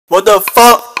the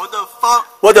fuck? What the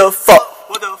fuck? What the fuck?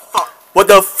 What the fuck? What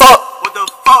the fuck? What the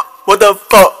fuck? What the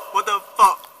fuck? What the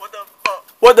fuck? What the fuck?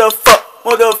 What the fuck?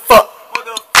 What the fuck? What the fuck? What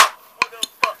the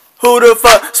fuck? Who the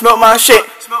fuck smoke my shit?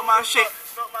 Smoke my shit.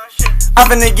 Smoke my shit.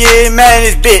 I'm finna get mad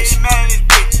at this bitch. Man, this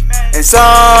bitch. And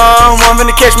someone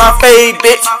finna catch my fade,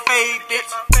 bitch. My fade,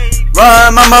 bitch.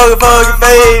 Run my motherfucking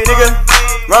fade, nigga.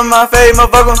 Run my fade,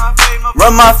 motherfucker.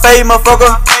 Run my fade,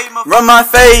 motherfucker. Run my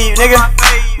fade, nigga.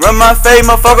 Run my fade,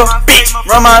 motherfucker. Bitch.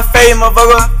 Run my fade,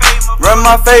 motherfucker. Run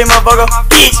my fade, motherfucker.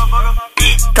 Bitch.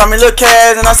 Call me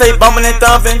LilCashBankz and I say bumping and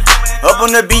thumping. Up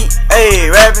on the beat,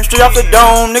 ayy. Rapping straight off the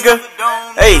dome, nigga.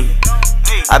 Ayy.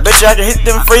 I bet you I can hit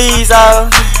them freeze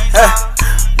out.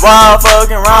 Wild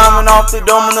fucking rhyming off the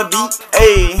dome on the beat,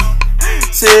 ayy.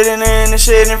 Sitting in the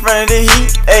shit in front of the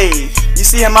heat, ayy. You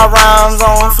see how my rhymes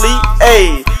on fleek,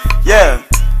 ayy. Yeah.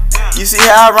 You see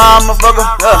how I rhyme, motherfucker,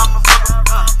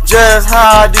 just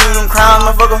how I do them crimes,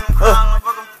 motherfucker,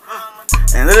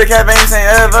 And LilCashBankz ain't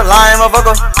ever lying,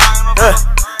 motherfucker,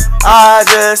 I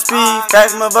just speak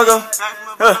facts, motherfucker,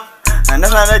 And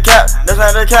that's not a cap, that's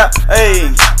not a cap,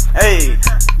 ayy, ayy.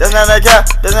 That's not a cap,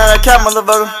 that's not a cap,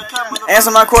 motherfucker.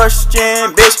 Answer my question,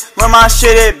 bitch. Run my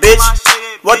shit at, bitch.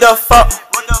 What the fuck?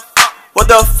 What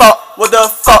the fuck? What the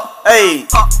fuck? Ayy.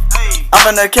 I'm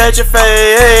finna catch a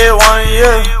fade, one of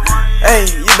you.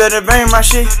 Ayy, you better bring my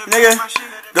shit, nigga.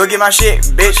 Go get my shit,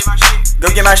 bitch. Go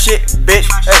get my shit, bitch.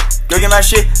 Hey, go get my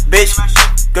shit, bitch.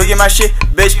 Go get my shit,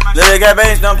 bitch.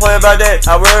 LilCashBankz, don't play about that.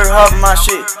 I work hard for my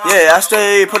shit. Yeah, I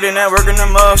stay putting that work in the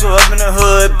muscle up in the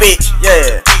hood, bitch.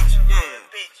 Yeah.